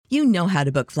You know how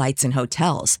to book flights and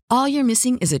hotels. All you're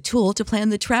missing is a tool to plan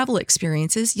the travel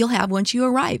experiences you'll have once you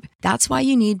arrive. That's why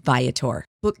you need Viator.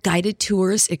 Book guided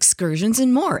tours, excursions,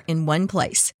 and more in one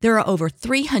place. There are over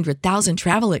 300,000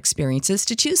 travel experiences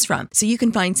to choose from, so you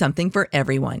can find something for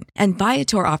everyone. And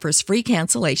Viator offers free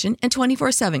cancellation and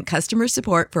 24/7 customer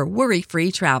support for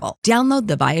worry-free travel. Download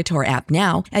the Viator app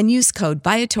now and use code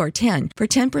Viator10 for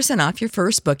 10% off your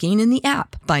first booking in the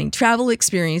app. Find travel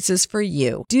experiences for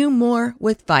you. Do more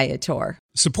with Viator.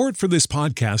 Support for this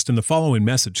podcast and the following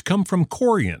message come from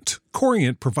Corient.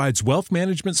 Corient provides wealth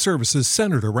management services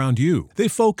centered around you. They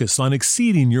focus on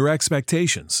exceeding your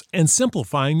expectations and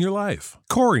simplifying your life.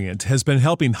 Corient has been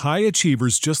helping high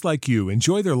achievers just like you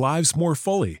enjoy their lives more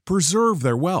fully, preserve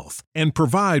their wealth, and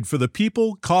provide for the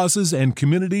people, causes, and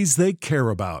communities they care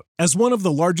about. As one of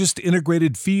the largest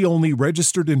integrated fee-only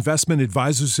registered investment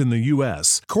advisors in the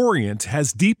U.S., Corient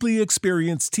has deeply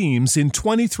experienced teams in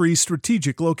 23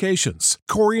 strategic locations.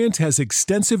 Corient has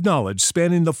extensive knowledge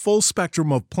spanning the full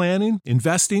spectrum of planning,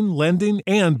 investing, lending,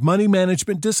 and money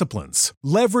management disciplines.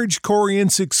 Leverage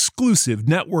Corient's exclusive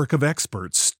network of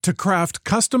experts to craft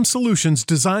custom solutions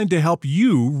designed to help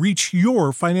you reach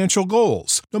your financial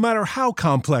goals, no matter how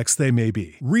complex they may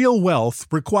be. Real wealth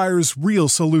requires real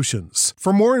solutions.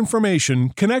 For more information,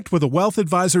 connect with a wealth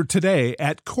advisor today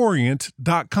at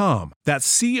Corient.com.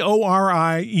 That's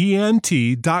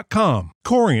Corient.com.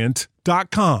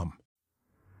 Corient.com.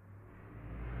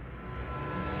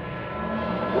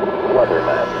 Weather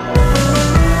map.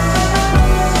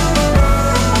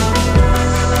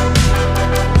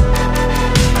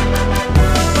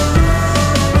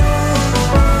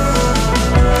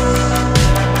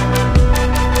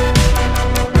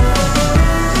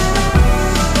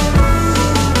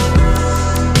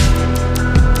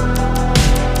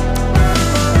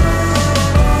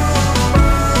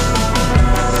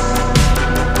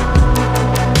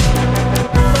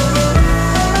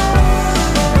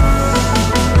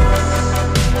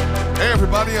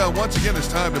 Once again, it's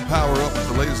time to power up with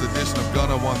the latest edition of Gun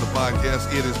Up on the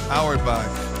podcast. It is powered by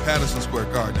Patterson Square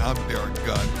Garden. I'm Derek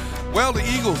Gunn. Well, the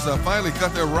Eagles finally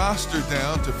cut their roster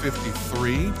down to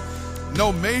 53.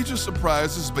 No major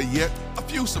surprises, but yet a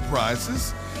few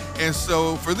surprises. And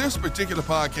so for this particular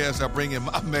podcast, I bring in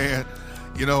my man.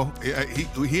 You know,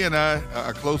 he and I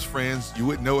are close friends. You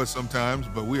wouldn't know it sometimes,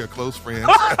 but we are close friends.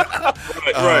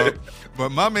 Right. But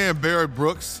my man Barrett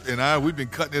Brooks and I, we've been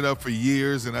cutting it up for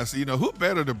years. And I said, you know, who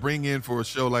better to bring in for a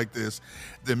show like this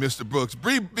than Mr. Brooks?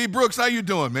 B. Brooks, how you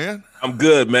doing, man? I'm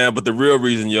good, man. But the real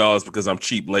reason, y'all, is because I'm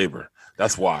cheap labor.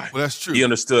 That's why. Well, that's true. He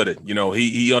understood it. You know,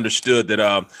 he understood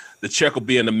that the check will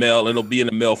be in the mail, and it'll be in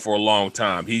the mail for a long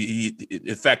time.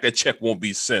 In fact, that check won't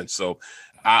be sent. So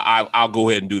I'll go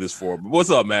ahead and do this for him.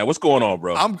 What's up, man? What's going on,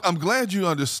 bro? I'm glad you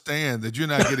understand that you're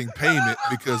not getting payment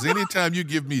because anytime you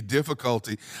give me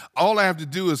difficulty, all I have to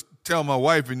do is tell my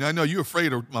wife, and I know you're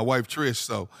afraid of my wife, Trish,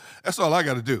 so that's all I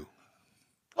got to do.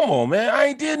 Come on, man. I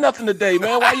ain't did nothing today,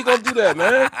 man. Why you going to do that,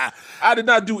 man? I did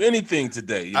not do anything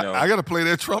today, you know. I got to play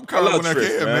that trump card when I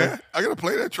can, man. I got to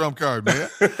play that trump card, man.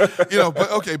 You know,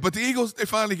 but the Eagles, they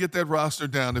finally get that roster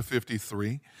down to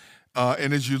 53.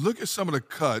 And as you look at some of the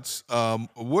cuts,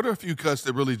 what are a few cuts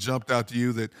that really jumped out to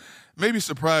you that maybe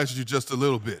surprised you just a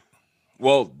little bit?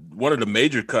 Well, one of the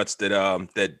major cuts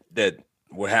that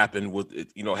what happened with it,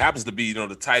 you know, happens to be, you know,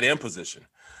 the tight end position.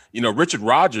 You know, Richard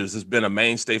Rodgers has been a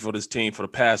mainstay for this team for the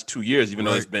past 2 years, even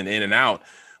though he's been in and out.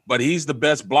 But he's the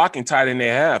best blocking tight end they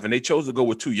have, and they chose to go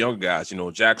with two younger guys. You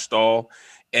know, Jack Stahl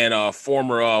and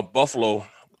former Buffalo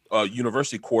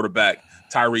University quarterback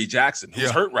Tyree Jackson,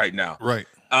 who's hurt right now. Right.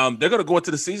 They're going to go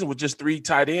into the season with just three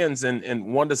tight ends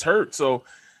and one that's hurt. So,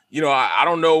 you know, I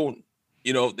don't know,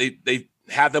 you know, they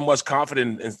have that much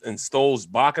confidence in Stoll's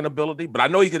blocking ability, but I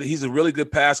know he's a really good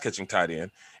pass catching tight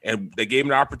end. And they gave him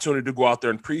the opportunity to go out there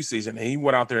in preseason, and he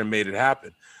went out there and made it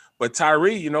happen. But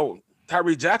Tyree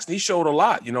Jackson, he showed a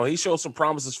lot. You know, he showed some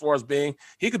promise as far as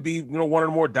he could be, you know, one of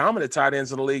the more dominant tight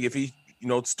ends in the league if he, you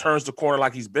know, turns the corner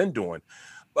like he's been doing.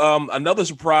 Another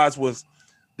surprise was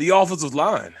the offensive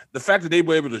line. The fact that they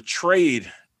were able to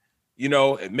trade, you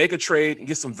know, make a trade and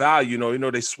get some value. You know,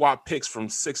 they swap picks from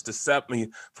 7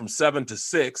 to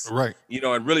 6, right? You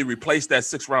know, and really replace that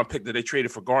 6th-round pick that they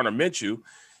traded for Gardner Minshew.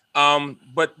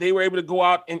 But they were able to go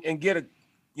out and get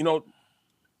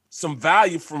some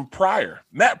value from Pryor.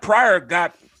 Matt Pryor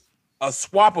got a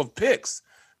swap of picks.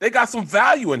 They got some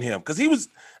value in him because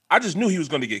I just knew he was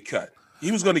going to get cut.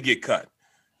 He was going to get cut.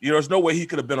 You know, there's no way he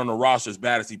could have been on the roster as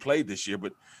bad as he played this year,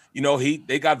 but you know,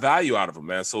 they got value out of him,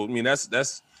 man. So I mean, that's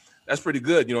pretty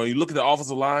good. You know, you look at the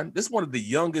offensive line. This is one of the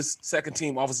youngest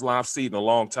second-team offensive line I've seen in a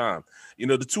long time. You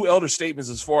know, the two elder statements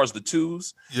as far as the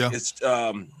twos. Yeah. It's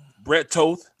Brett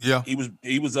Toth. Yeah.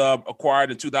 He was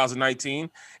acquired in 2019.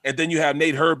 And then you have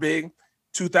Nate Herbig,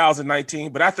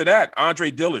 2019. But after that,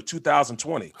 Andre Dillard,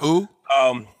 2020. Who?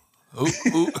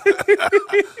 Who?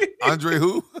 Andre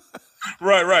who?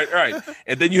 Right.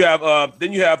 And then you have,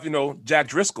 Jack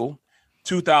Driscoll,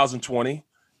 2020.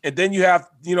 And then you have,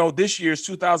 this year's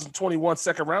 2021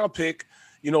 second round pick,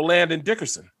 Landon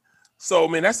Dickerson. So,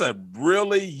 I mean, that's a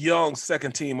really young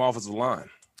second team offensive line.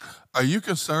 Are you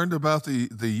concerned about the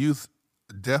youth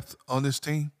depth on this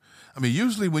team? I mean,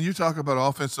 usually when you talk about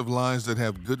offensive lines that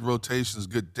have good rotations,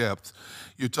 good depth,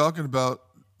 you're talking about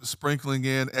sprinkling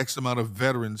in X amount of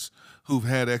veterans who've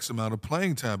had X amount of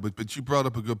playing time. But you brought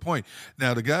up a good point.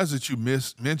 Now, the guys that you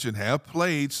mentioned have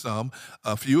played some.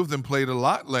 A few of them played a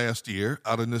lot last year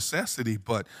out of necessity.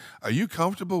 But are you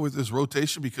comfortable with this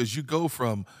rotation? Because you go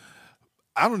from –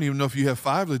 I don't even know if you have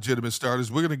 5 legitimate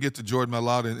starters. We're going to get to Jordan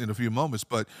Mailata in a few moments.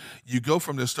 But you go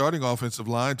from the starting offensive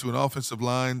line to an offensive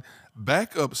line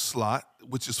backup slot,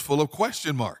 which is full of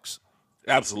question marks.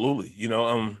 Absolutely.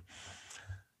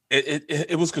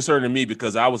 It was concerning to me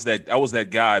because I was that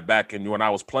guy back when I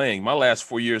was playing. My last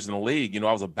 4 years in the league,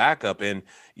 I was a backup. And,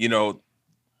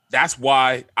 that's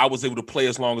why I was able to play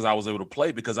as long as I was able to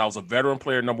play, because I was a veteran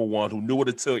player, number one, who knew what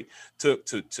it took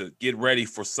to get ready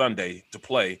for Sunday to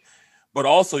play. But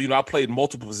also, I played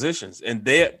multiple positions, and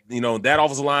that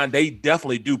offensive line, they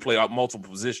definitely do play out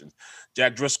multiple positions.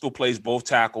 Jack Driscoll plays both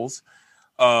tackles.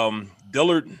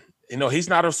 Dillard, he's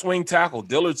not a swing tackle.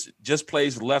 Dillard just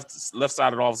plays left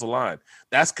side of the offensive line.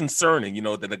 That's concerning,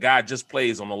 that the guy just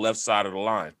plays on the left side of the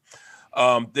line.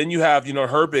 Then you have,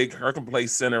 Herbig can play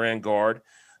center and guard.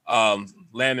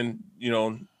 Landon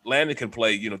can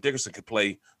play, Dickerson can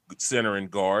play center and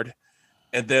guard.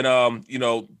 And then,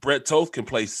 Brett Toth can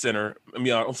play tackle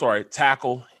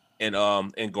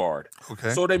and guard. Okay.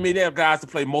 So they have guys to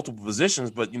play multiple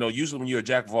positions, but, usually when you're a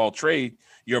jack of all trade,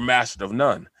 you're a master of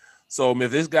none. So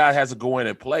if this guy has to go in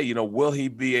and play, will he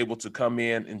be able to come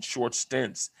in short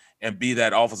stints and be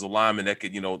that offensive lineman that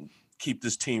could, keep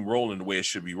this team rolling the way it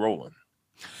should be rolling?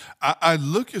 I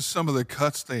look at some of the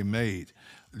cuts they made.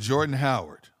 Jordan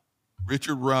Howard,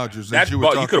 Richard Rodgers, you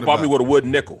could have bought me with a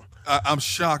wooden nickel. I'm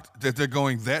shocked that they're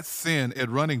going that thin at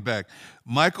running back.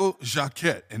 Michael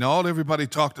Jacquet, and all everybody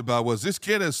talked about was this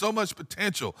kid has so much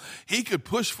potential. He could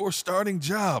push for a starting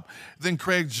job. Then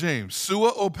Craig James,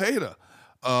 Sua Opeta,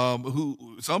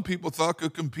 who some people thought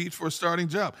could compete for a starting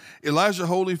job. Elijah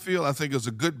Holyfield, I think, is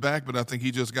a good back, but I think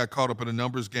he just got caught up in a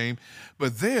numbers game.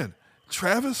 But then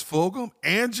Travis Fulgham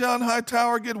and John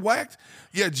Hightower get whacked.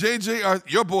 Yeah,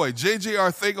 your boy, J.J.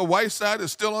 Arcega-Whiteside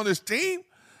is still on his team?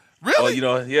 Really?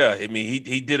 Well, I mean,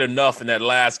 he did enough in that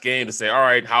last game to say, all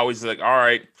right, Howie's like, all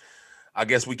right, I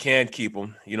guess we can keep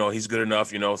him. He's good enough,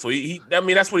 So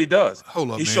that's what he does.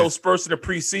 Hold up, he shows spurts in the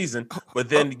preseason, but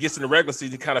then he gets in the regular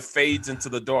season, kind of fades into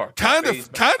the dark. Kind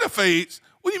of fades?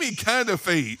 What do you mean kind of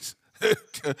fades?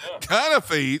 Kind of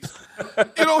fades.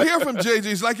 You don't hear from JJ.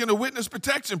 He's like in a witness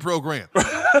protection program.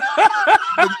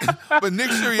 but Nick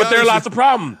Sirianni. But there are lots of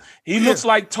problems. He looks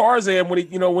like Tarzan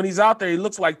when he's out there. He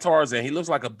looks like Tarzan. He looks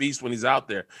like a beast when he's out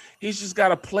there. He's just got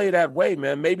to play that way,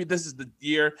 man. Maybe this is the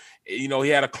year. He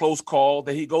had a close call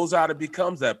that he goes out and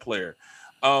becomes that player.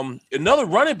 Another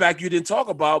running back you didn't talk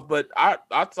about, but I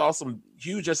saw some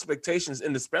huge expectations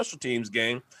in the special teams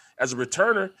game as a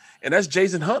returner, and that's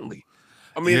Jason Huntley.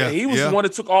 I mean, he was the one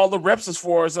that took all the reps as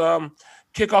far as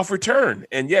kickoff return,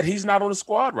 and yet he's not on the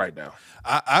squad right now.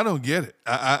 I don't get it.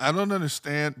 I don't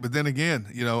understand. But then again,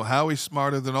 Howie's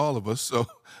smarter than all of us, so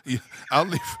I'll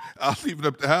leave it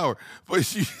up to Howard.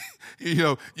 But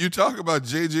you talk about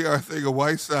J.J.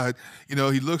 Arcega-Whiteside. He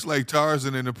looks like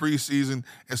Tarzan in the preseason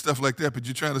and stuff like that. But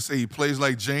you're trying to say he plays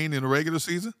like Jane in the regular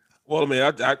season? Well, I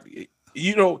mean,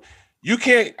 you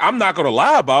can't – I'm not going to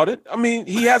lie about it. I mean,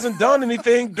 he hasn't done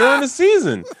anything during the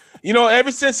season.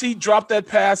 Ever since he dropped that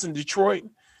pass in Detroit,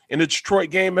 in the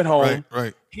Detroit game at home,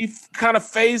 right. He kind of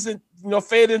faded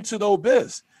into the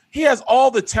abyss. He has all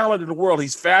the talent in the world.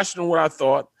 He's faster than what I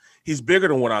thought. He's bigger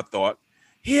than what I thought.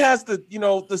 He has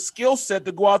the skill set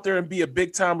to go out there and be a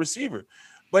big-time receiver,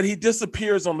 but he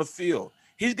disappears on the field.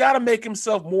 He's got to make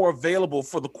himself more available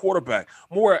for the quarterback,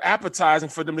 more appetizing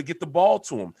for them to get the ball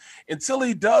to him. Until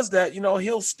he does that,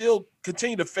 he'll still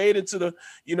continue to fade into the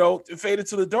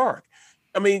dark.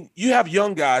 I mean, you have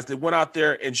young guys that went out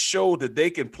there and showed that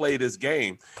they can play this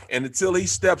game. And until he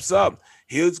steps up,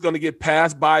 he's going to get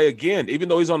passed by again. Even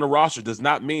though he's on the roster does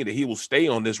not mean that he will stay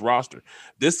on this roster.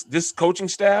 This coaching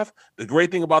staff, the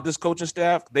great thing about this coaching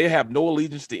staff, they have no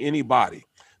allegiance to anybody.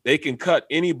 They can cut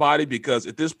anybody because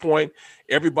at this point,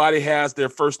 everybody has their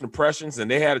first impressions,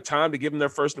 and they had a time to give them their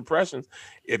first impressions.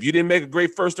 If you didn't make a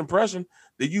great first impression,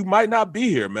 then you might not be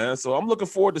here, man. So I'm looking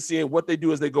forward to seeing what they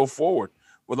do as they go forward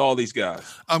with all these guys.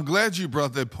 I'm glad you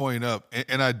brought that point up,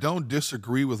 and I don't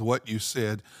disagree with what you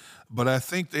said, but I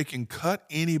think they can cut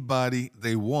anybody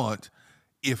they want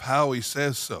if Howie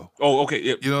says so. Oh, okay.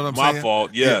 You know what I'm saying? My fault.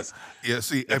 Yes. Yeah.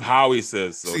 See, if Howie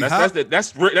says so, see,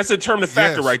 that's a determinant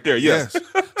factor right there. Yes.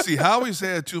 See, Howie's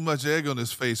had too much egg on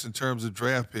his face in terms of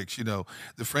draft picks. You know,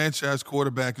 the franchise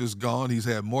quarterback is gone. He's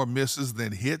had more misses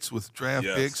than hits with draft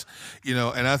picks. You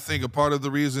know, and I think a part of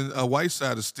the reason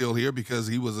Whiteside is still here because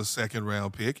he was a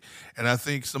second-round pick, and I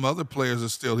think some other players are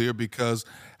still here because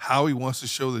Howie wants to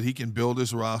show that he can build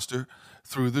his roster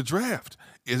through the draft.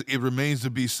 It remains to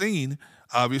be seen,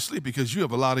 obviously, because you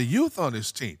have a lot of youth on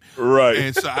this team. Right.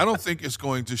 And so I don't think it's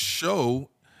going to showcase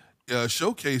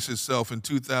itself in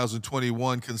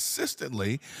 2021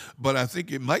 consistently, but I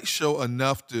think it might show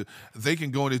enough they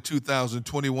can go into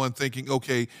 2021 thinking,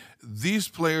 okay, these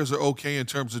players are okay in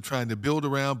terms of trying to build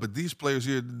around, but these players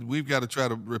here, we've got to try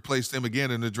to replace them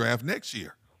again in the draft next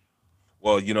year.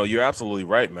 Well, you know, you're absolutely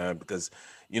right, man, because,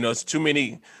 you know, it's too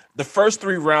many. The first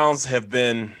 3 rounds have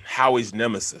been Howie's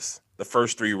nemesis, the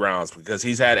first 3 rounds, because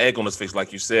he's had egg on his face,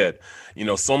 like you said. You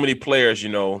know, so many players, you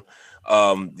know,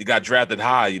 you got drafted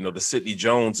high, you know, the Sidney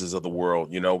Joneses of the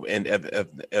world, you know, and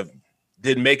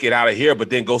didn't make it out of here, but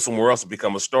then go somewhere else and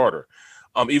become a starter.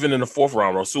 Even in the 4th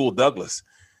round, Rasul Douglas,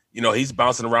 you know, he's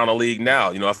bouncing around the league now.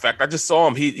 You know, in fact, I just saw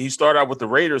him. He started out with the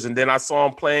Raiders, and then I saw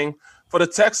him playing for the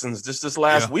Texans just this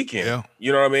last weekend. Yeah.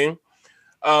 You know what I mean?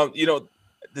 You know,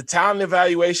 the talent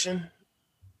evaluation,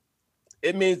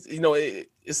 it means, you know,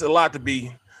 it's a lot to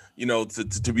be, you know,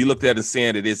 to be looked at and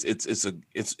saying that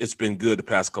it's been good the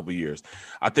past couple of years.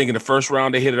 I think in the first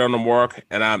round they hit it on the mark,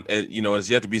 and you know, it's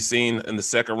yet to be seen in the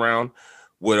second round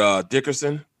with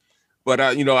Dickerson.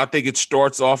 But you know, I think it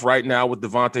starts off right now with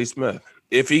Devontae Smith.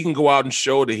 If he can go out and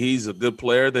show that he's a good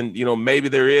player, then, you know, maybe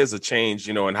there is a change,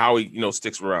 you know, in how he, you know,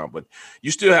 sticks around. But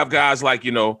you still have guys like,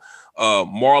 you know,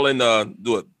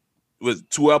 Marlon with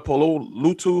Tuapolo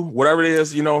Lutu, whatever it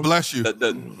is, you know. Bless you.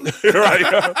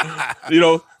 Right. You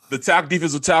know, the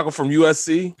defensive tackle from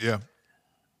USC. Yeah.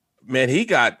 Man, he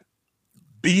got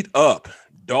beat up,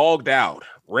 dogged out,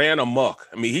 ran amok.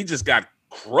 I mean, he just got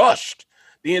crushed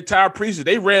the entire preseason.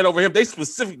 They ran over him. They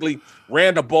specifically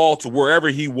ran the ball to wherever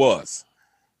he was.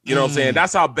 You know what I'm saying?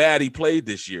 That's how bad he played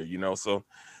this year, you know. So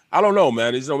I don't know,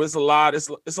 man. It's a lot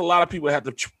of people that have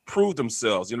to prove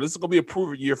themselves. You know, this is gonna be a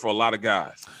proven year for a lot of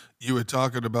guys. You were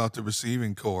talking about the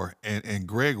receiving core, and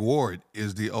Greg Ward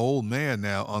is the old man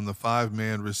now on the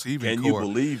 5-man receiving core. Can you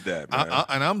believe that, man?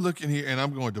 And I'm looking here, and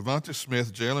I'm going Devonta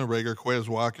Smith, Jalen Reagor, Quez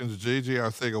Watkins, J.J.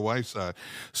 Arcega-Whiteside.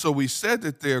 So we said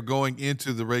that they're going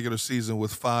into the regular season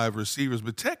with 5 receivers,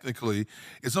 but technically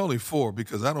it's only 4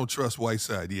 because I don't trust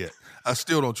Whiteside yet. I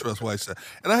still don't trust Whiteside.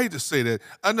 And I hate to say that.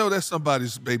 I know that's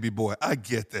somebody's baby boy. I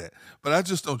get that. But I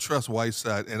just don't trust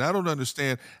Whiteside, and I don't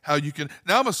understand how you can –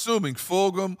 now I'm assuming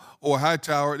Fulgham or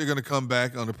Hightower, they're going to come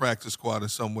back on the practice squad in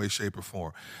some way, shape, or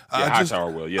form. Hightower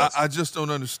will, yes. I just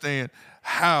don't understand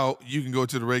how you can go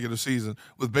to the regular season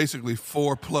with basically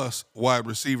 4+ wide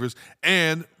receivers,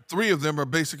 and 3 of them are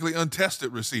basically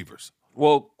untested receivers.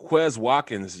 Well, Quez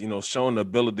Watkins, you know, shown the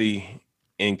ability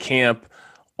in camp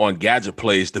on gadget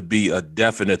plays to be a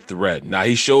definite threat. Now,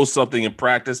 he shows something in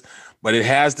practice, but it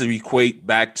has to equate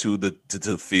back to the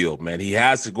field, man. He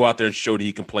has to go out there and show that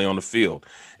he can play on the field.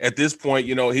 At this point,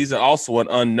 you know, he's also an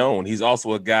unknown. He's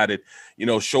also a guy that, you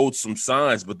know, showed some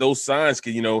signs, but those signs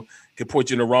can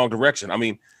point you in the wrong direction. I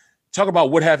mean, talk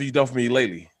about what have you done for me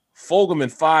lately? Fulgham in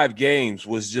 5 games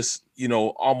was just, you know,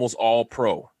 almost all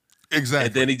pro. Exactly.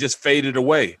 And then he just faded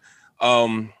away.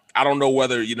 I don't know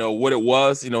whether, you know, what it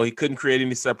was. You know, he couldn't create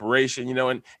any separation, you know,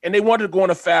 and they wanted to go in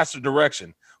a faster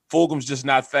direction. Fulgham's just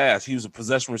not fast. He was a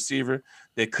possession receiver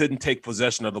that couldn't take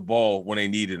possession of the ball when they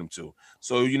needed him to.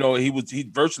 So, you know, he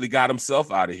virtually got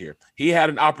himself out of here. He had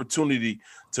an opportunity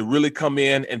to really come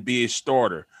in and be a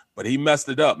starter, but he messed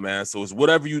it up, man. So it's what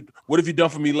have you done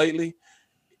for me lately?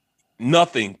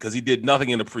 Nothing, because he did nothing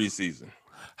in the preseason.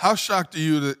 How shocked are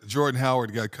you that Jordan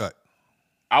Howard got cut?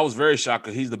 I was very shocked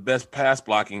because he's the best pass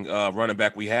blocking running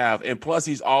back we have. And plus,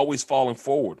 he's always falling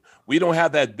forward. We don't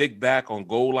have that big back on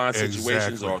goal line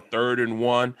situations or 3rd and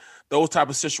 1, those type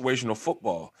of situational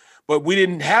football. But we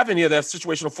didn't have any of that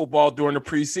situational football during the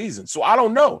preseason. So I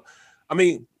don't know. I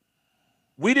mean,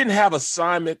 we didn't have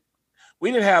assignment.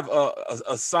 We didn't have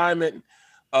assignment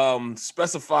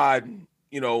specified,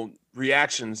 you know,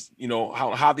 reactions, you know,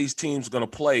 how these teams are going to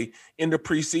play in the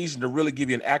preseason to really give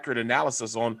you an accurate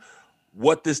analysis on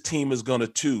what this team is going to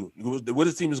do, what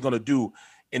this team is going to do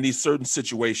in these certain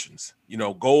situations,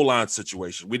 goal line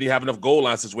situations. We didn't have enough goal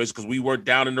line situations because we weren't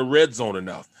down in the red zone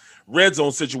enough. Red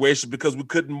zone situations because we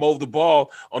couldn't move the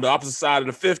ball on the opposite side of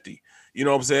the 50. You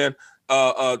know what I'm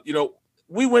saying?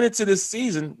 We went into this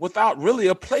season without really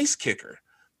a place kicker.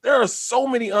 There are so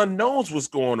many unknowns what's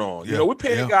going on. Yeah, we're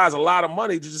paying guys a lot of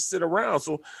money to just sit around.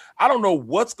 So I don't know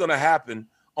what's going to happen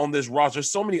on this roster. There's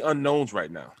so many unknowns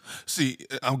right now. See,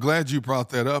 I'm glad you brought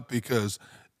that up because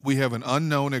we have an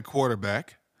unknown at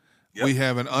quarterback. Yep. We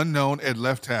have an unknown at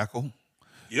left tackle.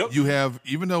 Yep. You have,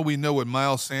 even though we know what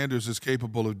Miles Sanders is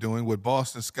capable of doing, what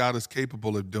Boston Scott is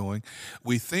capable of doing,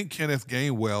 we think Kenneth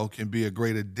Gainwell can be a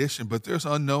great addition, but there's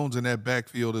unknowns in that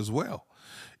backfield as well.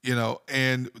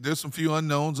 And there's some few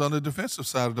unknowns on the defensive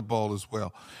side of the ball as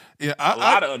well. Yeah, a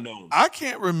lot of unknowns. I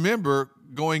can't remember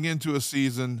going into a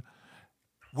season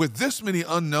with this many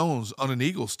unknowns on an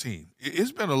Eagles team.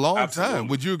 It's been a long time.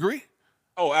 Would you agree?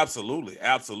 Oh, absolutely.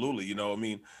 Absolutely.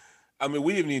 We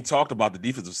haven't even talked about the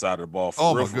defensive side of the ball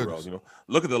for real.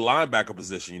 Look at the linebacker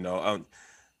position. I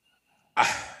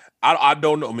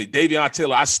don't know. Davion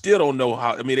Taylor, I still don't know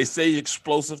how. They say he's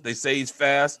explosive. They say he's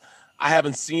fast. I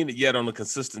haven't seen it yet on a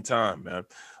consistent time, man.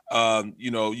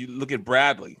 You look at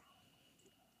Bradley.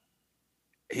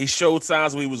 He showed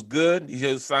signs when he was good. He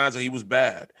showed signs when he was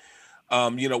bad. I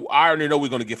already know we're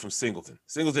going to get from Singleton.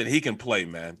 Singleton, he can play,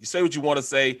 man. You say what you want to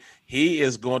say. He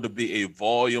is going to be a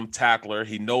volume tackler.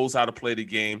 He knows how to play the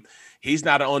game. He's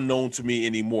not an unknown to me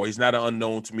anymore. He's not an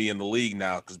unknown to me in the league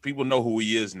now because people know who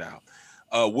he is now.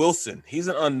 Wilson, he's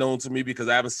an unknown to me because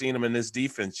I haven't seen him in this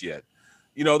defense yet.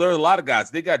 There are a lot of guys.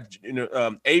 They got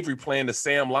Avery playing the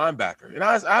Sam linebacker. And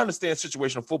I understand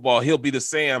situational football. He'll be the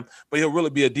Sam, but he'll really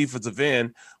be a defensive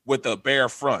end with a bare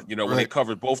front, when they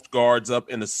covered both guards up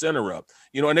and the center up.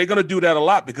 And they're going to do that a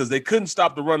lot because they couldn't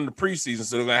stop the run in the preseason,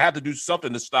 so they're going to have to do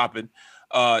something to stop it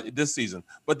this season.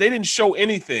 But they didn't show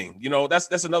anything.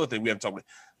 That's another thing we haven't talked about.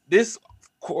 These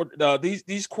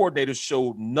coordinators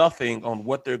showed nothing on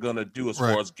what they're going to do as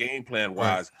far as game plan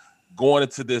wise. Going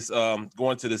into this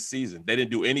season, they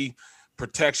didn't do any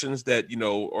protections that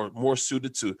are more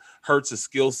suited to Hurts'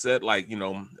 skill set, like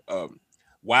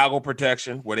waggle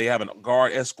protection, where they have a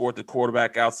guard escort the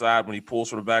quarterback outside when he pulls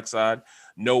from the backside.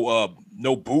 No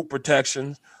boot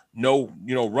protection, no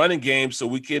running game, so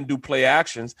we can do play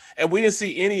actions, and we didn't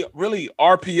see any really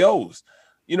RPOs.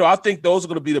 I think those are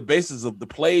going to be the basis of the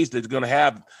plays that they're going to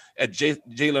have at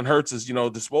Jalen Hurts'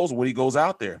 disposal when he goes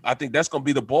out there. I think that's going to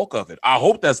be the bulk of it. I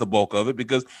hope that's the bulk of it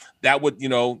because that would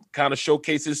kind of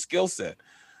showcase his skill set.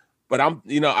 But I'm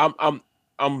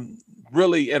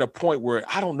really at a point where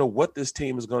I don't know what this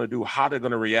team is going to do, how they're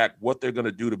going to react, what they're going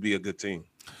to do to be a good team.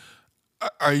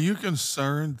 Are you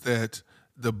concerned that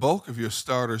the bulk of your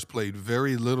starters played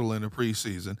very little in the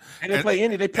preseason? And they play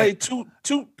any. They played two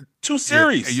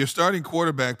series. And your starting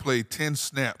quarterback played 10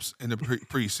 snaps in the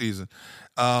preseason.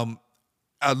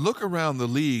 I look around the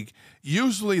league.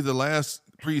 Usually the last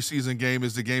preseason game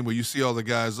is the game where you see all the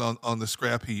guys on the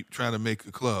scrap heap trying to make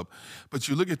a club. But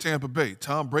you look at Tampa Bay.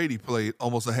 Tom Brady played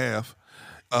almost a half.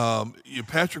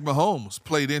 Patrick Mahomes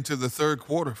played into the third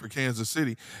quarter for Kansas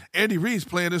City. Andy Reid's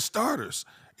playing his starters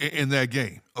in that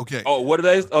game. Okay. Oh, what are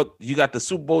they? Oh, you got the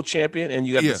Super Bowl champion and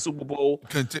you got the Super Bowl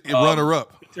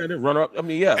runner-up. Runner-up.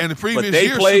 And the previous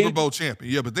year Super Bowl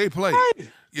champion. Yeah, but they played. Right.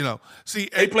 See,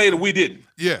 they played and we didn't.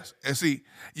 Yes. And see,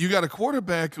 you got a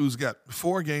quarterback who's got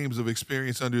 4 games of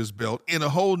experience under his belt in a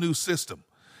whole new system.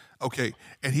 Okay,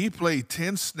 and he played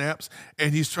 10 snaps,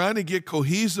 and he's trying to get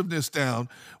cohesiveness down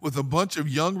with a bunch of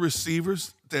young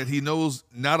receivers that he knows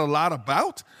not a lot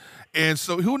about. And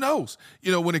so who knows?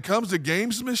 When it comes to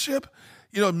gamesmanship,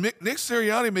 Nick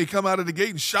Sirianni may come out of the gate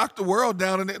and shock the world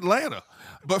down in Atlanta.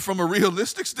 But from a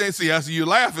realistic standpoint, you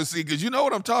laugh and see, because you know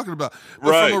what I'm talking about.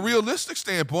 But from a realistic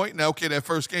standpoint, now, okay, that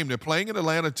first game, they're playing an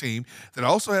Atlanta team that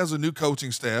also has a new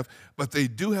coaching staff, but they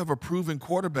do have a proven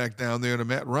quarterback down there in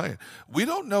Matt Ryan. We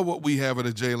don't know what we have in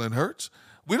a Jalen Hurts.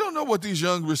 We don't know what these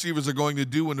young receivers are going to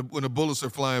do when the bullets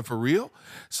are flying for real.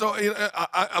 So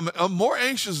I'm more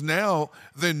anxious now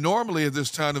than normally at this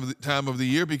time of the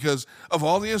year because of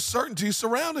all the uncertainty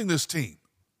surrounding this team.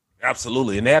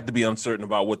 Absolutely. And they have to be uncertain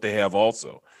about what they have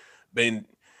also. They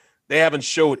haven't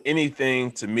showed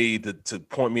anything to me to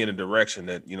point me in a direction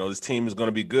that, this team is going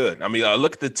to be good. I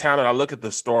look at the talent. I look at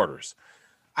the starters.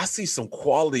 I see some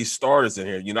quality starters in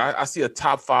here. I see a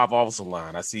top 5 offensive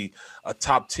line. I see a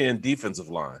top 10 defensive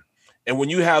line. And when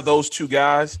you have those two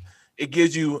guys, it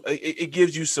gives you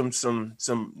some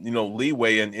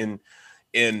leeway in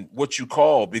in what you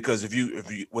call, because if you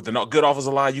with a good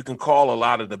offensive line, you can call a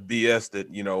lot of the BS that,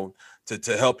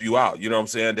 to help you out. You know what I'm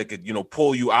saying? They could,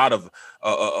 pull you out of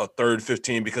a third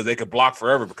 15 because they could block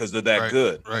forever because they're that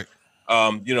good. Right.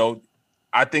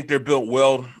 I think they're built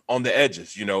well on the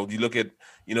edges. You look at,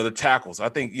 the tackles. I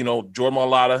think, Jordan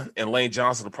Mailata and Lane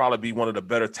Johnson will probably be one of the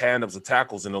better tandems of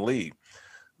tackles in the league.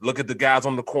 Look at the guys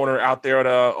on the corner out there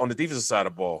on the defensive side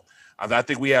of the ball. I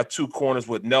think we have two corners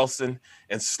with Nelson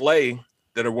and Slay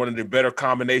that are one of the better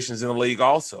combinations in the league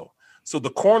also. So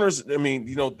the corners,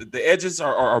 the edges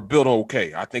are built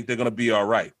okay. I think they're going to be all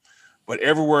right. But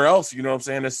everywhere else, you know what I'm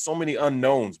saying, there's so many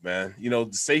unknowns, man. The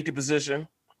safety position,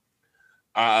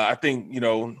 I think,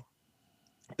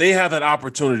 they have an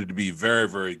opportunity to be very,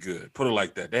 very good. Put it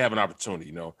like that. They have an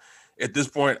opportunity, At this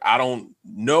point, I don't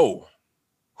know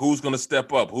who's going to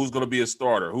step up, who's going to be a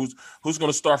starter, who's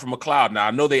going to start from McLeod. Now,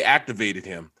 I know they activated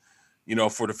him,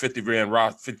 for the 53-man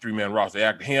roster. They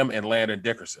acted him and Landon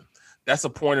Dickerson. That's a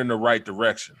point in the right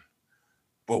direction.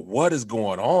 But what is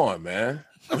going on, man?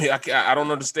 I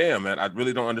don't understand, man. I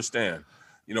really don't understand,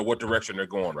 what direction they're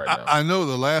going right now. I know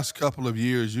the last couple of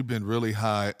years you've been really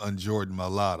high on Jordan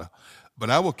Mailata, but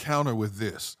I will counter with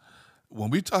this. When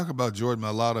we talk about Jordan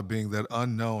Mailata being that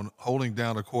unknown, holding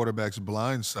down a quarterback's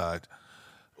blind side,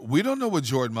 we don't know what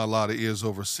Jordan Mailata is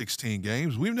over 16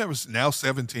 games. We've never – now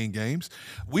 17 games.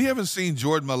 We haven't seen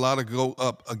Jordan Mailata go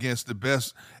up against the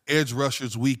best edge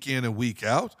rushers week in and week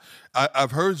out.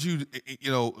 I've heard you,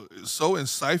 so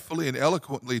insightfully and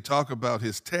eloquently talk about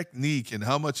his technique and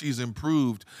how much he's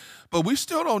improved. But we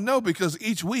still don't know because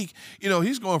each week,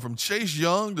 he's going from Chase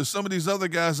Young to some of these other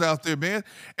guys out there, man,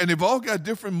 and they've all got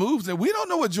different moves. And we don't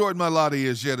know what Jordan Mailata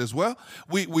is yet as well.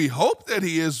 We hope that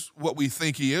he is what we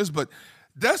think he is, but –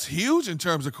 that's huge in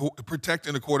terms of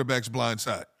protecting the quarterback's blind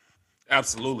side.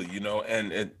 Absolutely,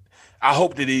 and I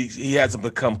hope that he hasn't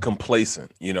become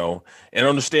complacent, and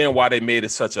understand why they made it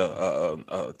such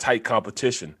a tight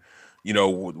competition,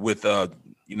 with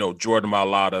Jordan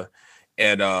Mailata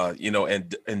and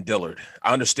and Dillard.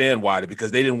 I understand why,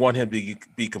 because they didn't want him to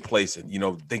be complacent,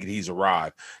 thinking he's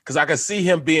arrived. Because I can see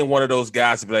him being one of those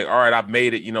guys to be like, all right, I've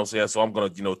made it, so I'm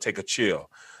going to take a chill.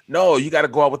 No, you got to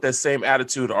go out with that same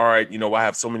attitude. All right, I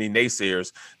have so many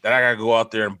naysayers that I got to go out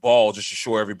there and ball just to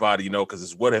show everybody, because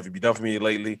it's what have you done for me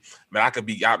lately? Man, I could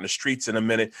be out in the streets in a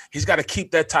minute. He's got to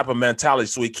keep that type of mentality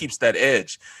so he keeps that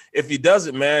edge. If he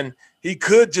doesn't, man, he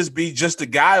could just be just a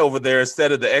guy over there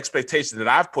instead of the expectation that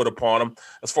I've put upon him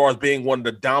as far as being one of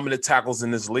the dominant tackles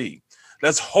in this league.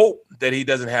 Let's hope that he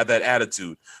doesn't have that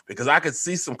attitude, because I could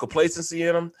see some complacency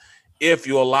in him if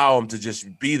you allow him to just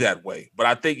be that way. But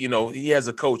I think, he has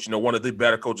a coach, one of the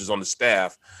better coaches on the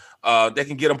staff that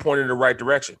can get him pointed in the right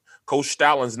direction. Coach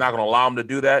Stoutland's not going to allow him to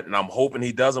do that, and I'm hoping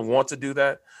he doesn't want to do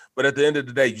that. But at the end of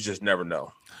the day, you just never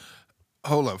know.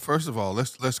 Hold up. First of all,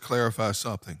 let's clarify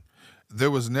something. There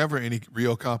was never any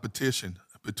real competition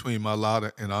between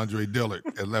Mailata and Andre Dillard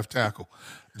at left tackle.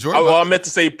 I meant to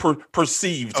say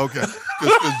perceived. Okay,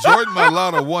 because Jordan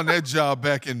Mailata won that job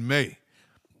back in May.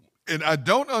 And I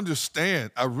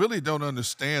really don't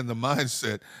understand the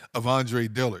mindset of Andre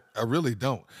Dillard. I really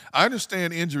don't. I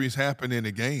understand injuries happen in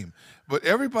a game, but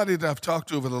everybody that I've talked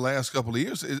to over the last couple of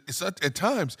years, at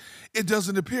times, it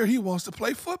doesn't appear he wants to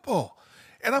play football.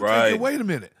 And I'm thinking, wait a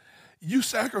minute. You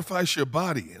sacrifice your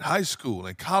body in high school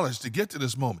and college to get to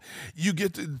this moment. You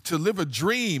get to live a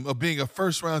dream of being a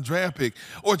first-round draft pick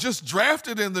or just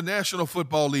drafted in the National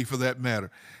Football League for that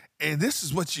matter. And this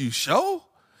is what you show?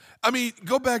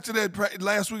 Go back to that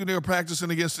last week when they were practicing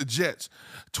against the Jets.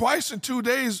 Twice in 2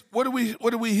 days, what do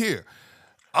we hear?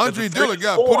 Andre Dillard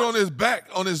got put on his back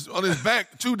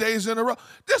 2 days in a row.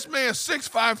 This man's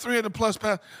 6'5", 300+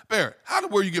 pounds. Barrett, how the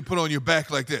world you get put on your back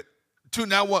like that?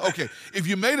 Okay, if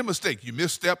you made a mistake, you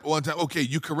misstepped one time, okay,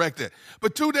 you correct that.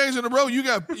 But 2 days in a row, you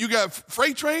got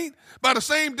freight trained by the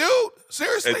same dude?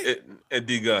 Seriously? And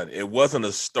D-Gun, it wasn't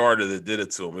a starter that did it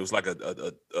to him. It was like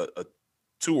a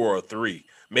 2 or a 3.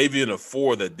 Maybe even a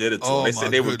 4 that did it to him. They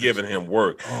said they were giving him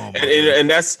work. And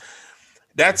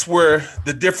that's where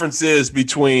the difference is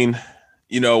between,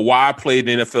 why I played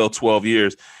in the NFL 12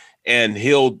 years, and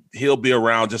he'll be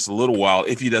around just a little while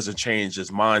if he doesn't change his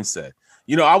mindset.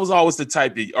 I was always the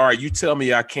type that, all right, you tell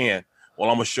me I can't, well,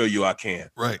 I'm going to show you I can.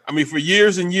 Right. For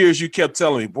years and years, you kept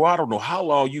telling me, boy, I don't know how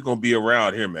long you're going to be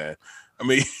around here, man.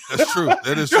 That's true.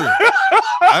 That is true.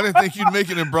 I didn't think you'd make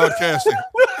it in broadcasting.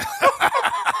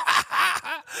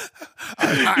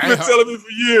 You've been telling me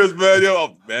for years,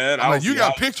 man. You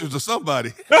got pictures of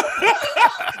somebody.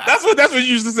 That's what you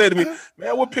used to say to me,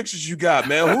 man. What pictures you got,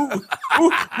 man?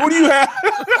 Who do you have?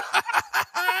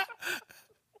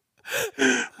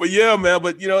 But yeah, man.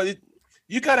 But you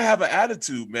You got to have an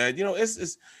attitude, man. You know,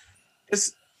 it's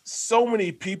so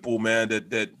many people, man,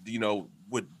 that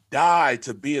would die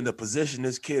to be in the position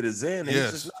this kid is in, and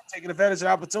he's just not taking advantage of the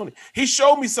opportunity. He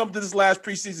showed me something this last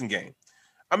preseason game.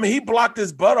 I mean, he blocked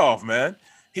his butt off, man.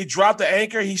 He dropped the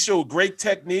anchor. He showed great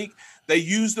technique. They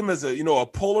used him as a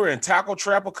puller and tackle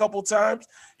trap a couple times.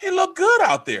 He looked good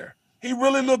out there. He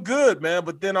really looked good, man.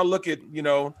 But then I look at,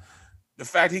 the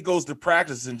fact he goes to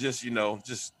practice and just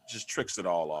tricks it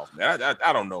all off, man.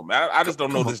 I don't know, man. I just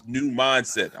don't know this new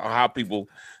mindset on how people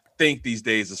think these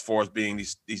days as far as being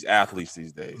these athletes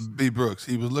these days. B. Brooks,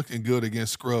 he was looking good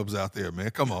against scrubs out there,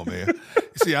 man. Come on, man.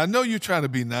 See, I know you're trying to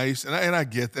be nice, and I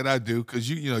get that. I do, because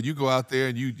you go out there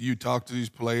and you talk to these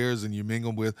players and you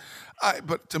mingle with.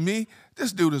 But to me,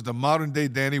 this dude is the modern day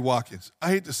Danny Watkins. I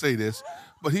hate to say this,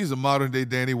 but he's a modern day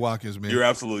Danny Watkins, man. You're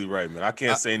absolutely right, man. I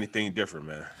can't say anything different,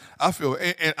 man. I feel,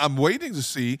 and I'm waiting to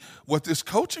see what this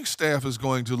coaching staff is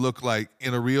going to look like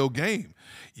in a real game.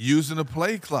 Using a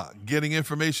play clock, getting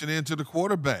information into the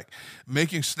quarterback,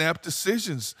 making snap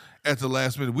decisions at the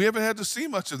last minute. We haven't had to see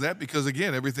much of that because,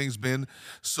 again, everything's been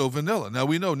so vanilla. Now,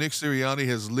 we know Nick Sirianni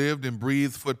has lived and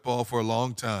breathed football for a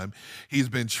long time. He's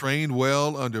been trained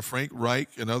well under Frank Reich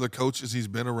and other coaches he's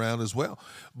been around as well.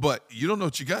 But you don't know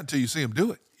what you got until you see him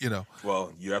do it.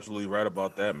 Well, you're absolutely right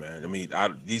about that, man. I mean,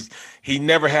 he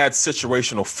never had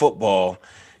situational football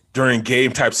during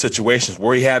game type situations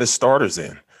where he had his starters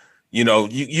in.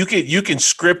 You can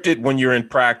script it when you're in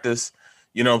practice.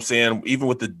 You know what I'm saying? Even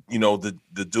with the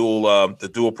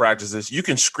dual practices, you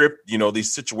can script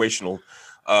these situational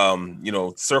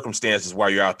circumstances while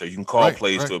you're out there. You can call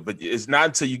plays to it, but it's not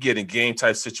until you get in game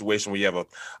type situation where you have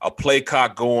a play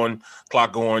clock going.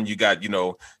 You got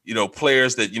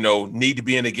players that need to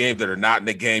be in the game that are not in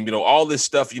the game. All this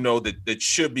stuff that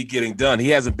should be getting done. He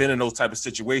hasn't been in those type of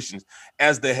situations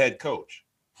as the head coach.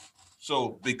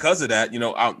 So because of that,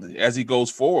 as he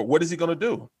goes forward, what is he going to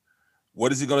do?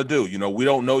 What is he going to do? We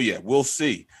don't know yet. We'll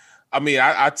see. I mean,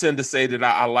 I tend to say that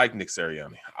I like Nick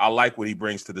Sirianni. I like what he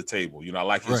brings to the table. I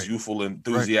like his youthful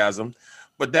enthusiasm.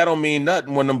 But that don't mean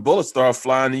nothing when them bullets start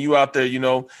flying and you out there, and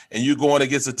you're going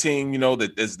against a team,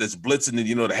 that's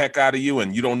blitzing the heck out of you,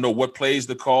 and you don't know what plays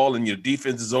to call, and your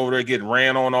defense is over there getting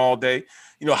ran on all day.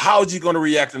 How is he going to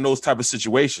react in those type of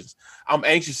situations? I'm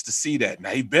anxious to see that.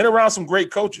 Now, he's been around some great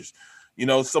coaches.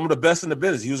 Some of the best in the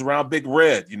business. He was around Big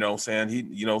Red, saying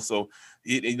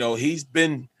he's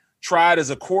been tried as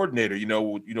a coordinator,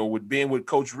 with being with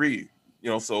Coach Reed,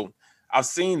 so I've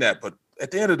seen that. But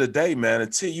at the end of the day, man,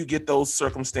 until you get those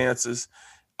circumstances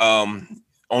on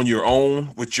your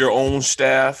own, with your own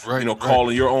staff,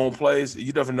 calling your own plays,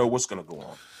 you never know what's going to go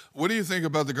on. What do you think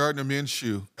about the Gardner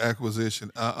Minshew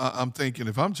acquisition? I'm thinking,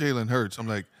 if I'm Jalen Hurts, I'm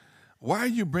like, why are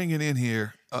you bringing in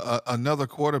here another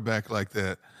quarterback like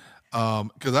that?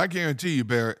 Because I guarantee you,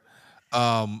 Barrett,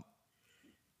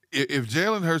 if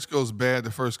Jalen Hurts goes bad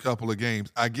the first couple of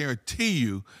games, I guarantee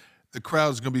you the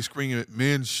crowd's going to be screaming at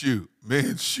Minshew.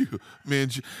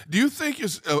 Do you think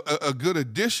it's a good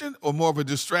addition or more of a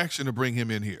distraction to bring him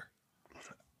in here?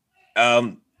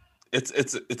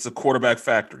 It's a quarterback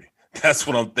factory. That's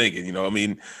what I'm thinking. I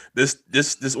mean,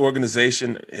 this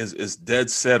organization is dead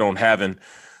set on having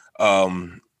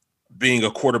being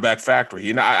a quarterback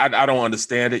factory. I don't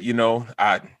understand it.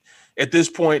 At this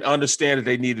point, understand that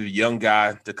they needed a young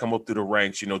guy to come up through the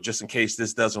ranks, just in case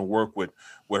this doesn't work with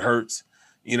Hurts,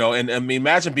 and I mean,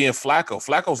 imagine being Flacco.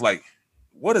 Flacco's like,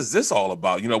 what is this all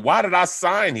about? Why did I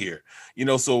sign here?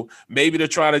 So maybe they're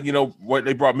trying to, what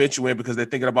they brought Mitchell in because they're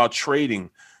thinking about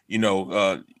trading,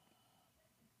 Flacco,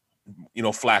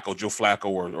 Joe Flacco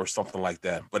or something like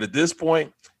that. But at this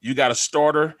point, you got a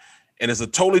starter and it's a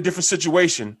totally different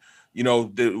situation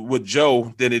with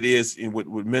Joe than it is with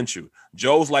Minshew.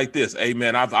 Joe's like this. Hey,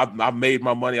 man, I've made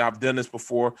my money. I've done this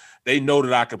before. They know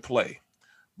that I can play.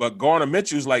 But Gardner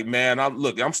Minshew's like, man,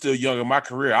 I'm still young in my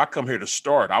career. I come here to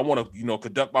start. I want to,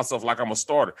 conduct myself like I'm a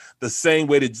starter. The same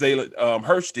way that Jalen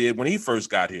Hurts did when he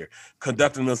first got here,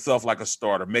 conducting himself like a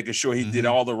starter, making sure he did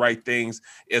all the right things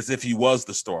as if he was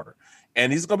the starter.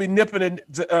 And he's going to be nipping at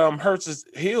Hurts'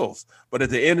 heels. But at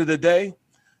the end of the day,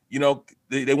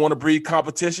 they want to breed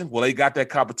competition. Well, they got that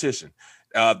competition.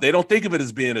 They don't think of it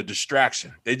as being a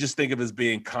distraction. They just think of it as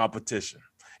being competition.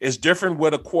 It's different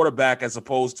with a quarterback as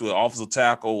opposed to an offensive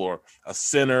tackle or a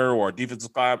center or a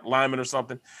defensive lineman or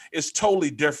something. It's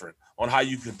totally different on how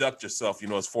you conduct yourself,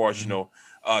 as far as,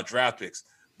 draft picks.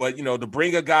 But, to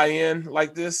bring a guy in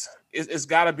like this, it's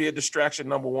got to be a distraction,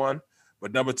 number one.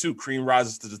 But number two, cream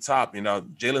rises to the top.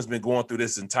 Jalen's been going through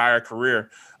this entire career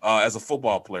as a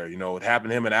football player. It happened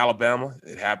to him in Alabama.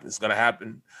 It's going to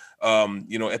happen,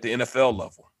 at the NFL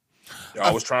level. They're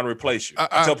always trying to replace you.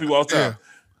 I tell people all the time.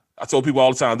 I told people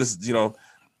all the time, this is,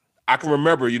 I can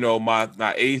remember, my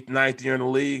 8th, 9th year in the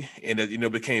league, and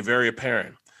it, became very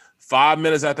apparent. 5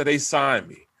 minutes after they signed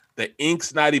me, the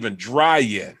ink's not even dry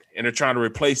yet, and they're trying to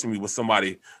replace me with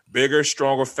somebody bigger,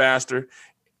 stronger, faster,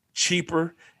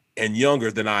 cheaper, and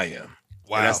younger than I am.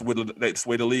 Wow. And that's the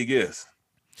way the league is.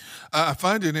 I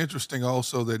find it interesting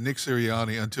also that Nick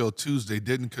Sirianni, until Tuesday,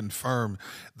 didn't confirm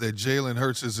that Jalen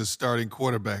Hurts is his starting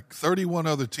quarterback. 31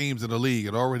 other teams in the league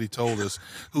had already told us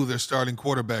who their starting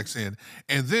quarterback's in.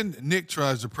 And then Nick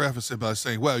tries to preface it by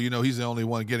saying, well, he's the only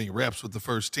one getting reps with the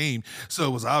first team, so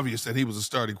it was obvious that he was a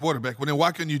starting quarterback. Well, then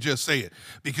why couldn't you just say it?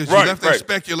 Because you left that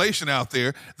speculation out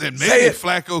there that maybe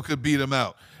Flacco could beat him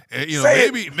out. And,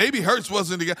 maybe Hurts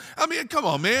wasn't the guy. I mean, come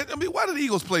on, man. I mean, why do the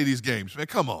Eagles play these games, man?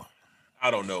 Come on. I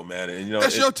don't know, man. And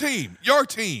that's your team. Your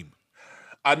team.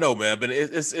 I know, man, but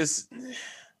it's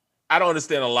I don't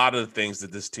understand a lot of the things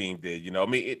that this team did.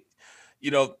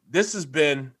 This has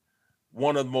been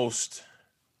one of the most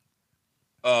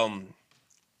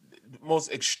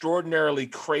extraordinarily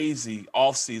crazy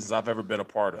off seasons I've ever been a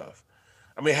part of.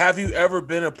 I mean, have you ever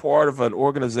been a part of an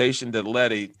organization that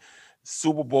let a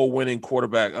Super Bowl winning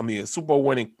quarterback, a Super Bowl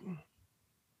winning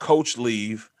coach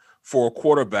leave for a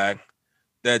quarterback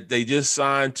that they just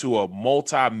signed to a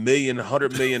multi-million,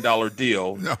 $100 million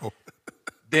deal? No.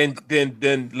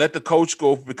 Then let the coach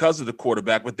go because of the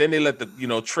quarterback, but then they let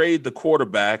trade the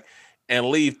quarterback and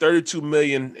leave $32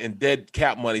 million in dead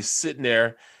cap money sitting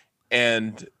there.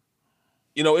 And,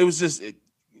 it was just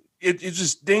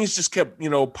things just kept,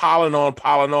 piling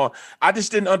on. I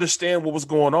just didn't understand what was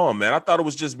going on, man. I thought it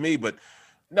was just me, but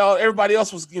no, everybody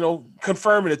else was,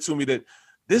 confirming it to me that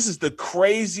this is the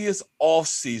craziest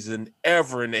offseason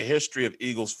ever in the history of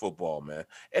Eagles football, man.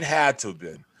 It had to have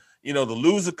been. To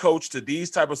lose a coach to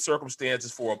these type of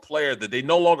circumstances for a player that they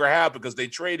no longer have because they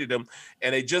traded him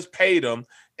and they just paid him,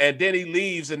 and then he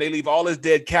leaves and they leave all his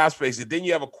dead cap space. And then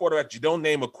you have a quarterback, you don't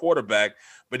name a quarterback,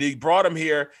 but he brought him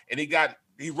here and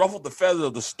he ruffled the feathers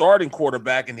of the starting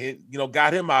quarterback and he,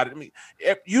 got him out. I mean,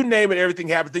 you name it, everything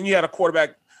happened. Then you had a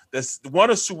quarterback that's won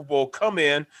a Super Bowl come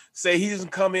in, say he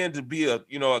doesn't come in to be a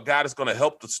guy that's going to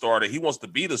help the starter. He wants to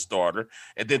be the starter,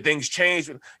 and then things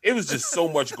changed. It was just so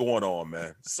much going on,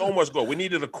 man. So much going. We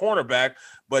needed a cornerback,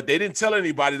 but they didn't tell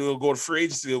anybody to go to free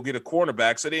agency to get a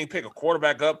cornerback, so they didn't pick a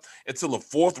quarterback up until the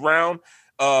 4th round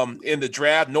in the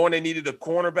draft, knowing they needed a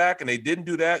cornerback, and they didn't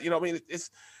do that.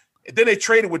 Then they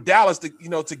traded with Dallas to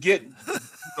get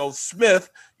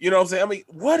Smith. You know what I'm saying? I mean,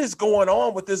 what is going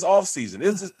on with this offseason?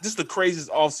 This is the craziest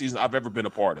offseason I've ever been a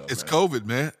part of. It's COVID,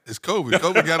 man. It's COVID.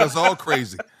 COVID got us all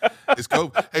crazy. It's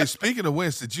COVID. Hey, speaking of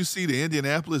Wentz, did you see the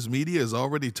Indianapolis media is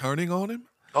already turning on him?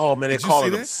 Oh, man, they're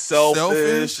calling him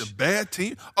selfish. A bad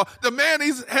team. Oh, the man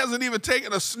hasn't even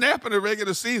taken a snap in the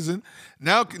regular season.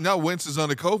 Now Wentz is on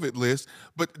the COVID list.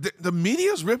 But the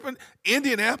media's ripping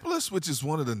Indianapolis, which is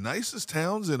one of the nicest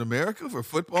towns in America for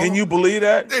football. Can you believe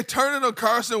that? They're turning on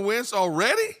Carson Wentz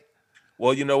already?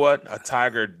 Well, you know what? A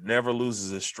tiger never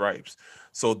loses his stripes.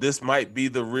 So this might be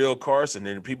the real Carson,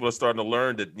 and people are starting to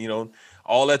learn that,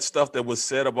 all that stuff that was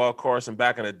said about Carson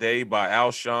back in the day by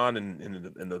Alshon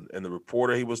and the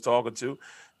reporter he was talking to,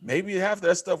 maybe half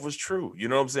that stuff was true. You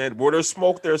know what I'm saying? Where there's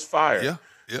smoke, there's fire.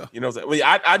 Yeah. You know what I'm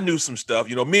saying? I knew some stuff.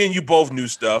 Me and you both knew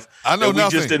stuff. I know nothing. We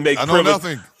just didn't make I know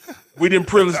nothing. We didn't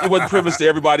privilege. It wasn't privileged to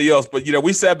everybody else. But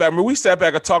we sat back. I mean, we sat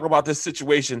back and talked about this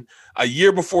situation a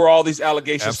year before all these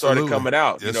allegations started coming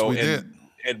out. Yes, we did.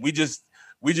 And we just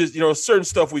certain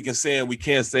stuff we can say and we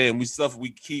can't say, and stuff we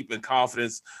keep in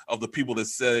confidence of the people that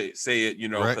say it.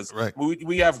 Because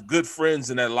we have good friends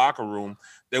in that locker room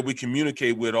that we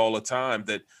communicate with all the time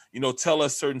that tell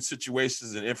us certain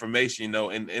situations and information.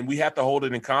 And we have to hold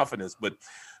it in confidence. But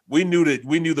we knew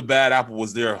the bad apple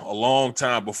was there a long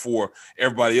time before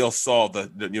everybody else saw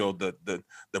the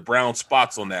brown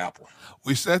spots on the apple.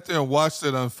 We sat there and watched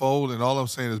it unfold, and all I'm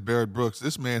saying is Barrett Brooks,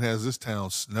 this man has this town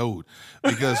snowed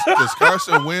because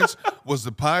Carson Wentz was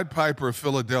the Pied Piper of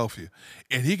Philadelphia,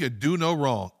 and he could do no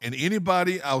wrong. And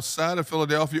anybody outside of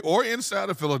Philadelphia or inside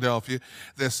of Philadelphia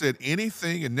that said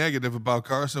anything negative about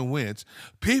Carson Wentz,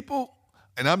 people,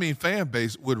 and I mean fan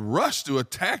base, would rush to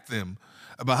attack them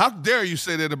about how dare you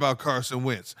say that about Carson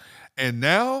Wentz. And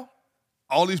now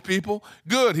all these people,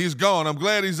 good, he's gone. I'm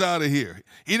glad he's out of here.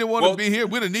 He didn't want to be here.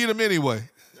 We didn't need him anyway.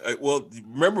 Well,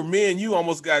 remember me and you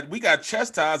we got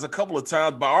chastised a couple of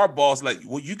times by our boss. Like,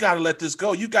 well, you got to let this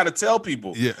go. You got to tell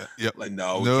people. Yeah. Like,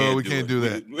 we can't do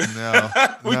that.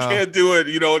 No, we can't do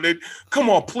it. They, come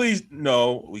on, please.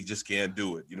 No, we just can't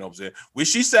do it. You know what I'm saying?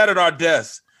 She sat at our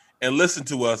desk and listened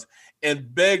to us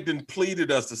and begged and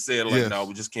pleaded us to say it. Like, no,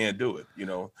 we just can't do it.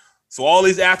 So all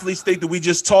these athletes think that we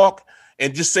just talk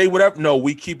and just say whatever. No,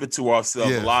 we keep it to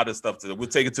ourselves. Yes. A lot of stuff we'll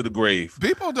take it to the grave.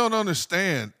 People don't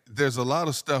understand. There's a lot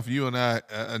of stuff you and I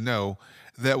know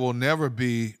that will never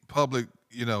be public,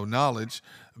 knowledge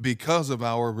because of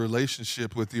our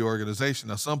relationship with the organization.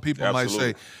 Now, some people Absolutely.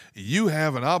 might say, you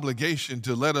have an obligation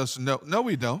to let us know. No,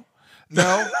 we don't.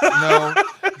 No.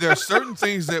 There are certain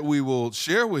things that we will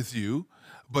share with you,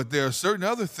 but there are certain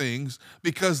other things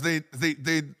because they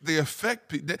affect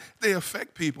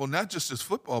people, not just as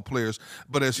football players,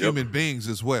 but as human beings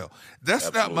as well. That's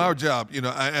Absolutely. not our job.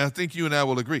 I think you and I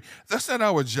will agree. That's not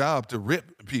our job to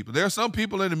rip people. There are some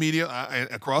people in the media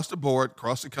across the board,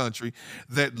 across the country,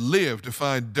 that live to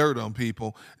find dirt on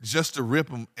people just to rip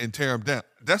them and tear them down.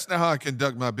 That's not how I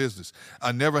conduct my business.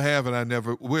 I never have and I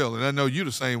never will. And I know you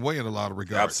the same way in a lot of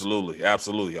regards. Absolutely.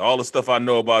 Absolutely. All the stuff I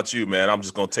know about you, man, I'm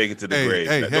just going to take it to the grave.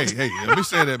 Hey, let me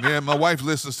say that, man. My wife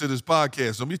listens to this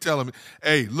podcast. So me telling me,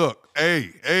 hey, look,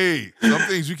 some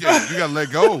things you got to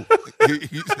let go.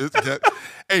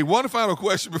 Hey, one final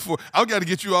question before I've got to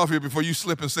get you off here before you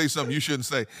slip and say something you shouldn't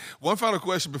say. One final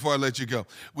question before I let you go.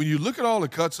 When you look at all the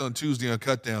cuts on Tuesday on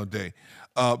Cut Down Day,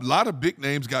 a lot of big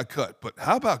names got cut, but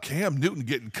how about Cam Newton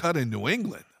getting cut in New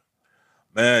England?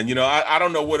 Man, I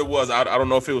don't know what it was. I don't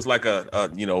know if it was like a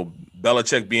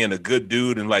Belichick being a good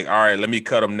dude and like, all right, let me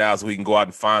cut him now so we can go out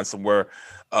and find somewhere,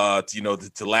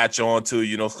 to latch on to,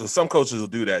 because some coaches will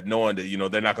do that knowing that,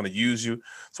 they're not going to use you.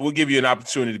 So we'll give you an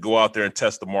opportunity to go out there and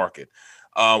test the market.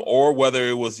 Or whether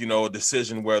it was, a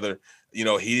decision whether, he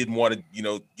didn't want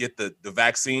to, get the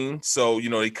vaccine. So,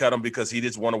 he cut him because he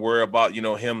didn't want to worry about,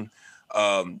 him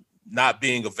not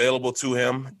being available to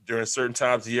him during certain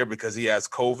times of the year because he has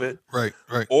COVID. Right.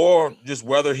 Or just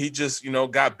whether he just,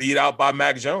 got beat out by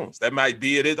Mac Jones. That might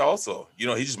be it also. He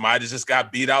just might have just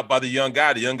got beat out by the young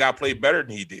guy. The young guy played better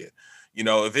than he did.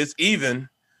 If it's even,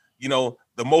 the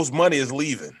most money is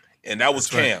leaving. And that was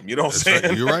Cam. Right. You know what I'm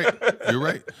saying? Right. You're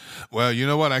right. Well, you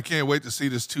know what? I can't wait to see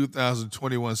this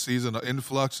 2021 season, an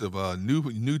influx of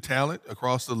new talent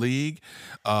across the league,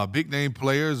 big name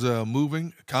players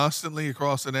moving constantly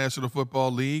across the National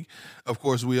Football League. Of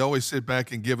course, we always sit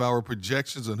back and give our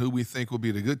projections on who we think will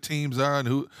be the good teams are and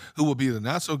who will be the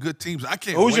not so good teams. I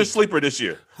can't. Who's your sleeper this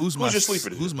year? Who's your sleeper?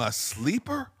 Who's my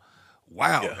sleeper?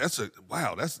 Wow, yeah.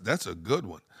 That's a good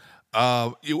one.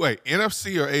 You wait,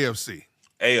 NFC or AFC?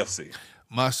 AFC.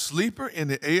 My sleeper in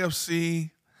the AFC,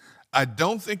 I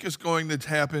don't think it's going to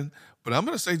happen, but I'm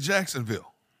going to say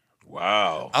Jacksonville.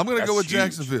 Wow. I'm going to go with huge.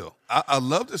 Jacksonville. I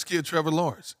love this kid, Trevor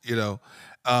Lawrence, and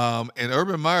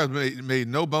Urban Meyer made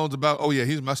no bones about,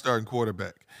 he's my starting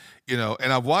quarterback.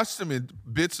 And I've watched him in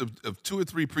bits of 2 or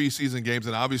 3 preseason games,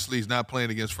 and obviously he's not playing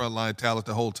against frontline talent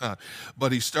the whole time.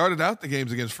 But he started out the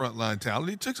games against frontline talent.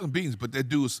 He took some beatings, but that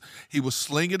dude he was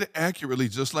slinging it accurately,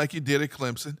 just like he did at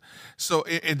Clemson. So,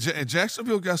 and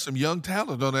Jacksonville got some young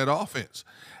talent on that offense.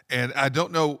 And I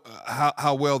don't know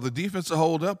how well the defense will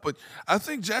hold up, but I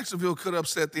think Jacksonville could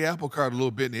upset the apple cart a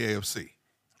little bit in the AFC.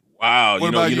 Wow,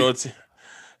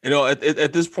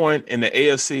 at this point in the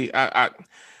AFC,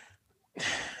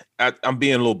 I'm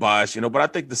being a little biased, but I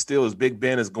think the Steelers, Big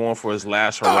Ben is going for his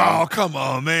last hurrah. Oh, come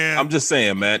on, man. I'm just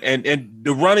saying, man. And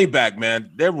the running back,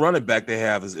 man, their running back they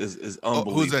have is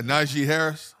unbelievable. Who's that, Najee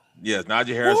Harris? Yes,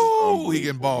 Najee Harris is unbelievable. He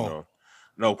can ball.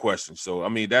 No question. So,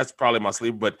 that's probably my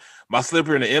sleeper. But my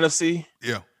sleeper in the NFC,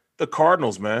 the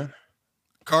Cardinals, man.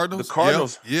 Cardinals? The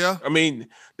Cardinals. Yeah.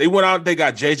 They went out, they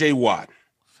got J.J. Watt.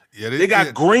 Yeah, they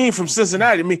got Green from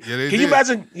Cincinnati. Can you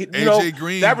imagine, AJ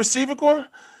Green. that receiver core?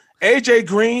 AJ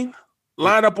Green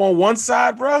line up on one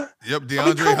side, bro. Yep,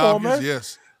 DeAndre Hopkins,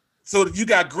 yes. So you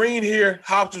got Green here,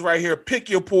 Hopkins right here.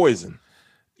 Pick your poison.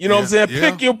 You know what I'm saying?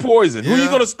 Yeah. Pick your poison. Who you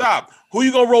going to stop? Who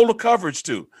you going to roll the coverage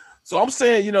to? So I'm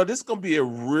saying, this is going to be a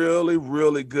really,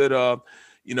 really good,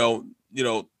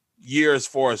 year as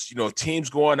far as, teams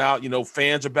going out,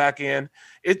 fans are back in.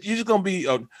 It's just going to be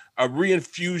a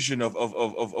reinfusion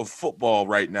of football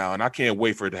right now, and I can't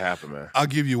wait for it to happen, man. I'll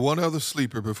give you one other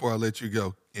sleeper before I let you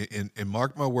go. And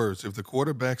mark my words, if the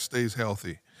quarterback stays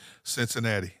healthy,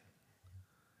 Cincinnati.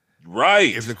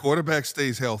 Right. If the quarterback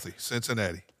stays healthy,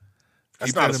 Cincinnati.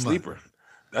 That's not a sleeper.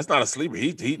 That's not a sleeper.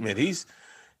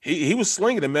 He was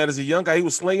slinging it, man. As a young guy, he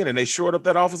was slinging, and they shored up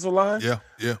that offensive line. Yeah.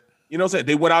 You know what I'm saying?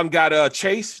 They went out and got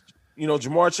Chase,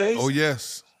 Jamar Chase. Oh,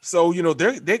 yes. So,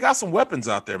 they got some weapons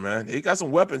out there, man. They got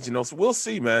some weapons, so we'll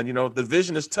see, man. The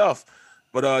division is tough.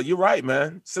 But you're right,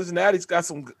 man. Cincinnati's got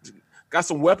some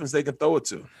weapons they can throw it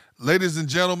to. Ladies and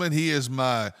gentlemen, he is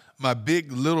my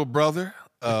big little brother,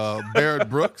 Barrett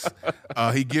Brooks.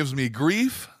 He gives me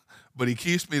grief, but he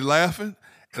keeps me laughing.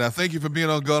 And I thank you for being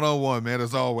on Gun on One, man,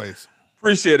 as always.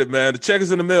 Appreciate it, man. The check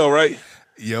is in the mail, right?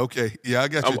 Yeah, okay. Yeah, I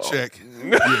got your check.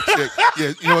 Yeah, check.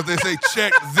 Yeah, you know what they say?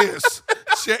 Check this.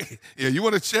 Check. Yeah, you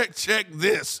want to check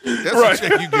this. That's right. The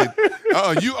check you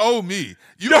get. You owe me.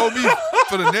 You owe me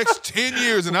for the next 10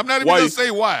 years, and I'm not even going to say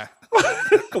why.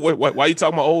 Why are you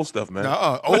talking about old stuff, man?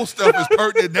 Old stuff is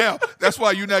pertinent now. That's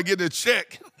why you're not getting a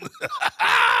check.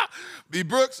 B.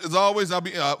 Brooks, as always, I'll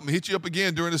hit you up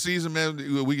again during the season, man.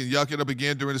 We can yuck it up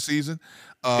again during the season.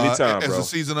 Anytime, as bro. the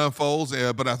season unfolds.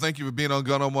 But I thank you for being on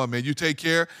Gun on One, man. You take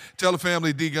care. Tell the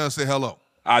family D-Gun say hello.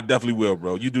 I definitely will,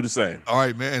 bro. You do the same. All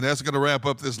right, man. And that's going to wrap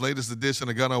up this latest edition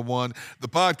of Gun on One, the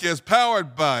podcast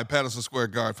powered by Patterson Square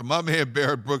Garden. For my man,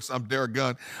 Barrett Brooks, I'm Derek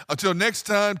Gunn. Until next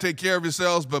time, take care of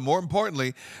yourselves, but more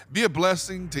importantly, be a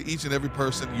blessing to each and every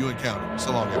person you encounter.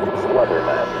 So long,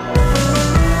 everybody.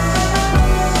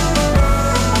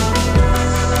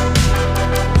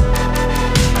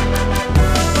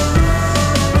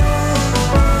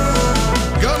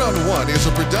 Is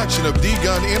a production of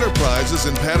D-Gun Enterprises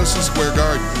in Patterson Square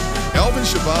Garden. Elvin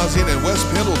Shabazian and Wes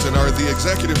Pendleton are the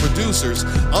executive producers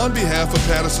on behalf of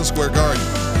Patterson Square Garden.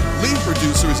 Lead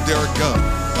producer is Derek Gunn.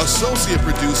 Associate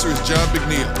producer is John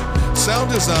McNeil.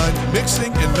 Sound design,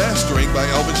 mixing, and mastering by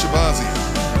Elvin Shabazian.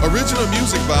 Original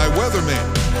music by Weatherman.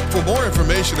 For more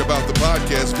information about the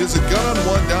podcast, visit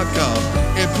gunonone.com.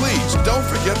 And please don't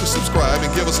forget to subscribe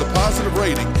and give us a positive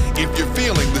rating if you're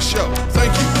feeling the show.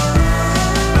 Thank you.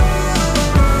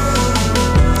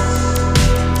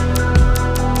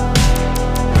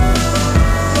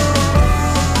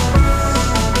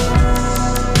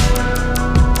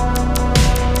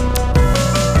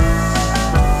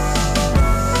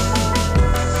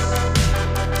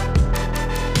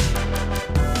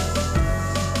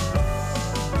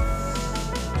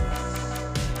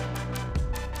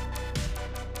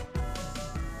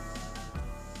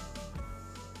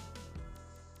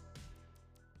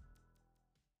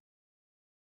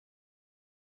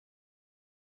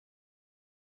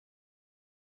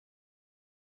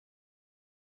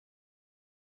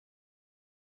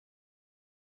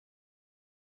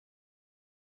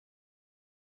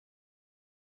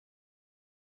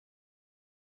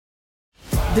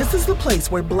 This is the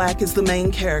place where Black is the main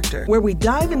character, where we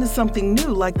dive into something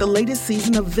new like the latest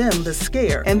season of Them, The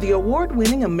Scare, and the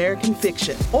award-winning American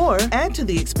Fiction. Or add to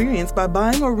the experience by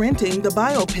buying or renting the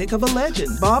biopic of a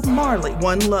legend, Bob Marley,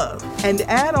 One Love. And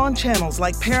add on channels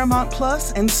like Paramount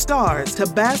Plus and Stars to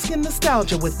bask in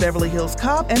nostalgia with Beverly Hills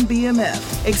Cop and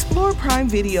BMF. Explore Prime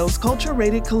Video's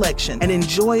culture-rated collection and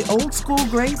enjoy old school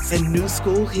greats and new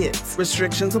school hits.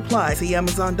 Restrictions apply. See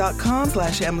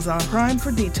Amazon.com/Amazon Prime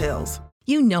for details.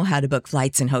 You know how to book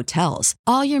flights and hotels.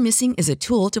 All you're missing is a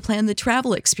tool to plan the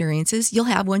travel experiences you'll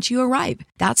have once you arrive.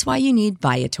 That's why you need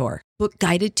Viator. Book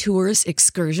guided tours,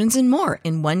 excursions, and more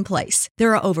in one place.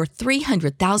 There are over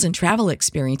 300,000 travel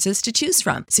experiences to choose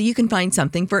from, so you can find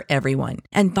something for everyone.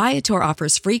 And Viator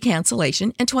offers free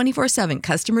cancellation and 24/7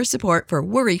 customer support for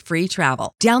worry-free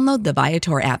travel. Download the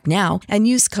Viator app now and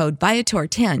use code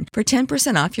Viator10 for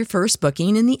 10% off your first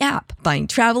booking in the app. Find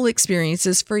travel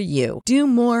experiences for you. Do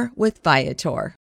more with Viator.